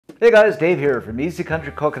Hey guys, Dave here from Easy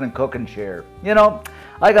Country Cooking and Cook and Share. You know,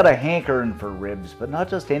 I got a hankering for ribs, but not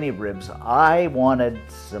just any ribs. I wanted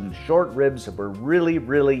some short ribs that were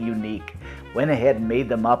really unique. Went ahead and made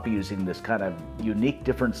them up using this kind of unique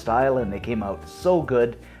different style, and they came out so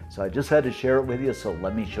good. So I just had to share it with you, so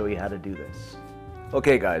let me show you how to do this.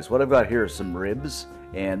 Okay guys, what I've got here is some ribs,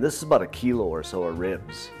 and this is about 1 kilo or so of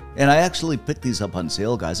ribs. And I actually picked these up on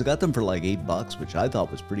sale, guys. I got them for like $8, which I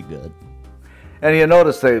thought was pretty good. And you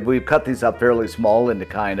notice that we've cut these up fairly small into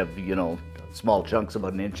kind of, you know, small chunks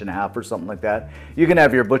about 1.5 inches or something like that. You can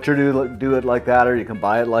have your butcher do it like that, or you can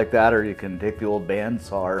buy it like that, or you can take the old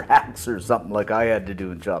bandsaw or axe or something like I had to do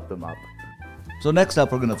and chop them up. So next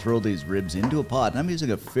up, we're going to throw these ribs into a pot, and I'm using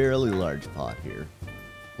a fairly large pot here.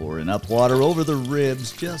 Pouring up water over the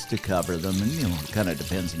ribs just to cover them, and you know, it kind of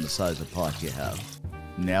depends on the size of pot you have.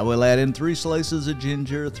 Now we'll add in 3 slices of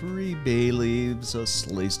ginger, 3 bay leaves, a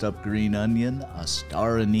sliced up green onion, a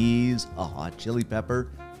star anise, a hot chili pepper,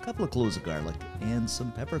 a couple of cloves of garlic, and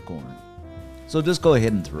some peppercorn. So just go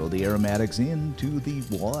ahead and throw the aromatics into the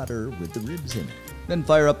water with the ribs in it. Then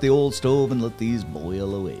fire up the old stove and let these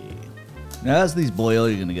boil away. Now as these boil,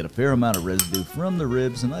 you're going to get a fair amount of residue from the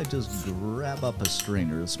ribs, and I just grab up a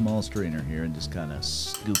strainer, a small strainer here, and just kind of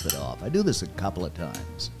scoop it off. I do this a couple of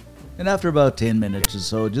times. And after about 10 minutes or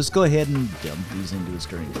so, just go ahead and dump these into a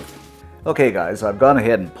strainer. Okay guys, I've gone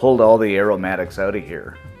ahead and pulled all the aromatics out of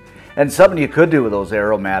here. And something you could do with those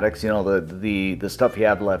aromatics, you know, the stuff you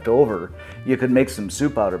have left over, you could make some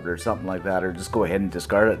soup out of it or something like that, or just go ahead and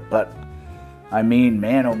discard it. But I mean,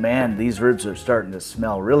 man oh man, these ribs are starting to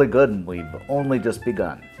smell really good, and we've only just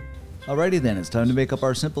begun. Alrighty then, it's time to make up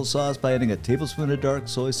our simple sauce by adding a tablespoon of dark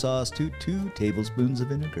soy sauce to 2 tablespoons of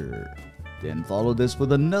vinegar. Then follow this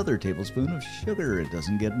with another tablespoon of sugar. It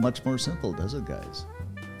doesn't get much more simple, does it guys?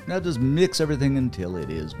 Now just mix everything until it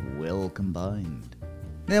is well combined.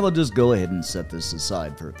 Now we'll just go ahead and set this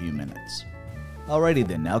aside for a few minutes. Alrighty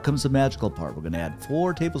then, now comes the magical part. We're going to add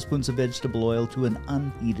 4 tablespoons of vegetable oil to an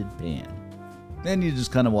unheated pan. Then you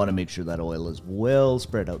just kind of want to make sure that oil is well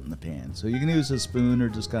spread out in the pan. So you can use a spoon or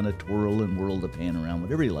just kind of twirl and whirl the pan around,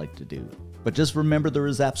 whatever you like to do. But just remember, there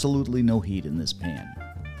is absolutely no heat in this pan.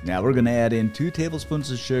 Now we're going to add in 2 tablespoons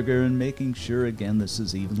of sugar, and making sure again this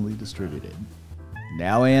is evenly distributed.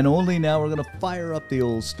 Now and only now we're going to fire up the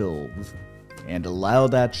old stove and allow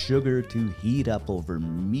that sugar to heat up over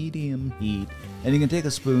medium heat. And you can take a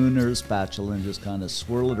spoon or a spatula and just kind of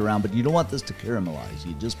swirl it around, but you don't want this to caramelize.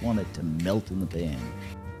 You just want it to melt in the pan.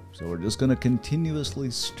 So we're just going to continuously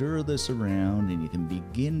stir this around, and you can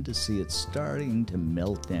begin to see it starting to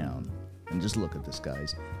melt down. And just look at this,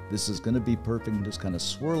 guys. This is going to be perfect. Just kind of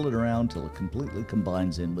swirl it around till it completely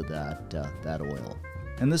combines in with that oil.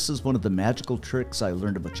 And this is one of the magical tricks I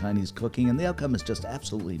learned about Chinese cooking, and the outcome is just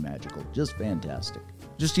absolutely magical. Just fantastic.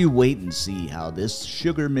 Just you wait and see how this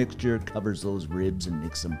sugar mixture covers those ribs and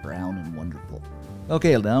makes them brown and wonderful.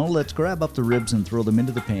 Okay, now let's grab up the ribs and throw them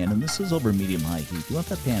into the pan, and this is over medium-high heat. You want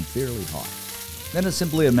that pan fairly hot. Then it's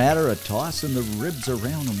simply a matter of tossing the ribs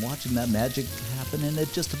around and watching that magic happen, and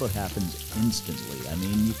it just about happens instantly. I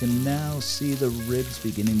mean, you can now see the ribs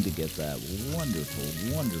beginning to get that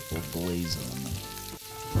wonderful glaze on them.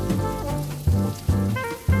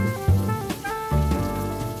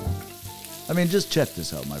 I mean, just check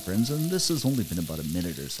this out, my friends, and this has only been about a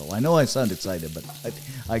minute or so. I know I sound excited, but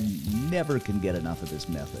I never can get enough of this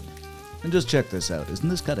method. And just check this out. Isn't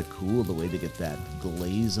this kind of cool, the way they get that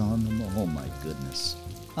glaze on them? Oh my goodness.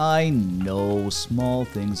 I know small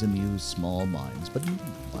things amuse small minds, but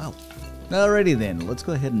wow. Alrighty then, let's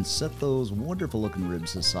go ahead and set those wonderful looking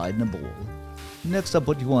ribs aside in a bowl. Next up,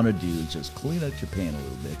 what you want to do is just clean out your pan a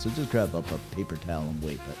little bit. So just grab up a paper towel and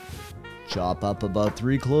wait. Chop up about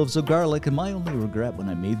 3 cloves of garlic, and my only regret when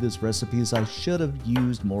I made this recipe is I should have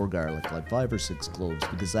used more garlic, like 5 or 6 cloves,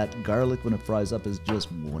 because that garlic when it fries up is just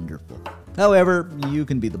wonderful. However, you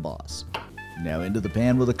can be the boss. Now into the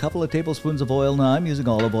pan with a couple of tablespoons of oil. Now I'm using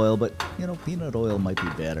olive oil, but you know, peanut oil might be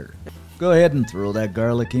better. Go ahead and throw that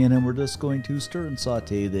garlic in, and we're just going to stir and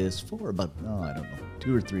saute this for about, I don't know,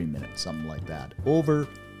 2 or 3 minutes, something like that, over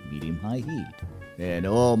medium-high heat. And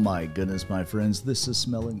oh my goodness, my friends, this is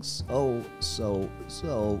smelling so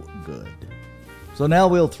good. So now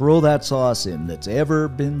we'll throw that sauce in that's ever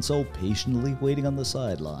been so patiently waiting on the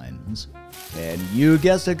sidelines. And you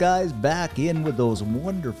guessed it, guys, back in with those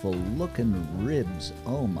wonderful looking ribs.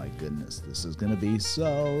 Oh my goodness, this is going to be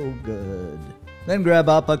so good. Then grab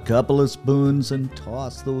up a couple of spoons and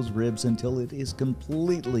toss those ribs until it is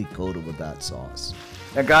completely coated with that sauce.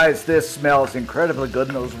 And guys, this smells incredibly good,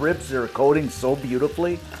 and those ribs are coating so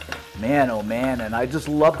beautifully. Man, oh man, and I just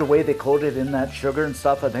love the way they coated in that sugar and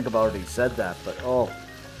stuff. I think I've already said that, but oh,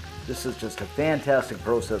 This is just a fantastic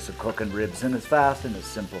process of cooking ribs, and it's fast and it's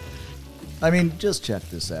simple. I mean, just check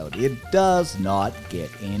this out. It does not get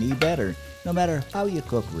any better. No matter how you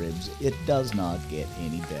cook ribs, it does not get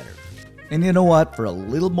any better. And you know what? For a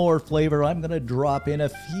little more flavor, I'm going to drop in a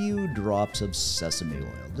few drops of sesame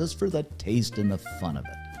oil, just for the taste and the fun of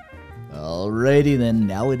it. Alrighty then,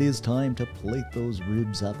 now it is time to plate those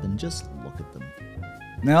ribs up and just look at them.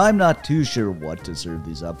 Now, I'm not too sure what to serve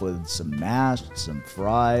these up with. Some mashed, some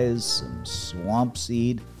fries, some swamp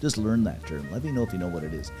seed. Just learn that term. Let me know if you know what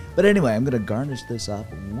it is. But anyway, I'm going to garnish this up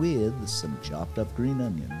with some chopped up green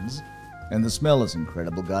onions. And the smell is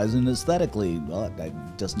incredible, guys, and aesthetically, well,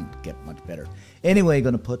 it doesn't get much better. Anyway,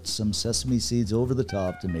 going to put some sesame seeds over the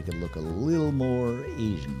top to make it look a little more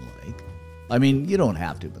Asian-like. I mean, you don't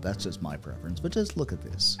have to, but that's just my preference. But just look at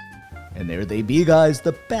this. And there they be, guys,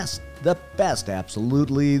 the best,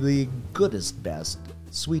 absolutely the goodest best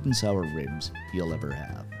sweet and sour ribs you'll ever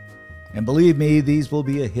have. And believe me, these will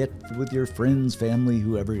be a hit with your friends, family,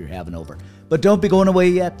 whoever you're having over. But don't be going away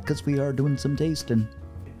yet, because we are doing some tasting.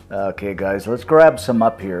 Okay, guys, let's grab some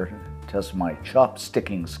up here. Test my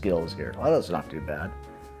chop-sticking skills here. Well, that's not too bad.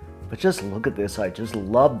 But just look at this. I just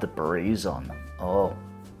love the braise on them. Oh,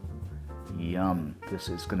 yum. This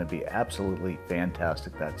is going to be absolutely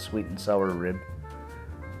fantastic, that sweet and sour rib.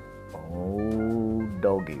 Oh,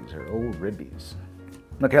 doggies, or oh, ribbies.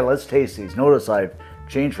 Okay, let's taste these. Notice I've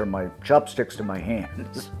changed from my chopsticks to my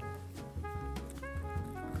hands.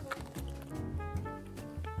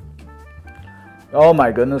 Oh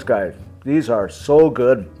my goodness, guys. These are so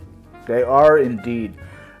good. They are indeed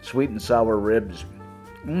sweet and sour ribs.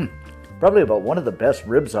 Probably about one of the best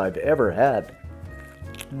ribs I've ever had.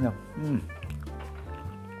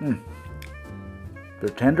 They're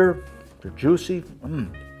tender, they're juicy.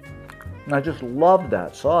 I just love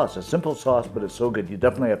that sauce. A simple sauce, but it's so good. You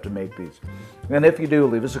definitely have to make these. And if you do,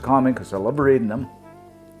 leave us a comment, because I love reading them.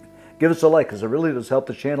 Give us a like, because it really does help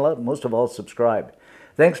the channel out. And most of all, subscribe.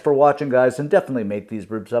 Thanks for watching, guys, and definitely make these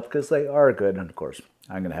ribs up, because they are good. And of course,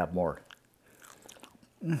 I'm going to have more.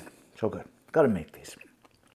 So good. Got to make these.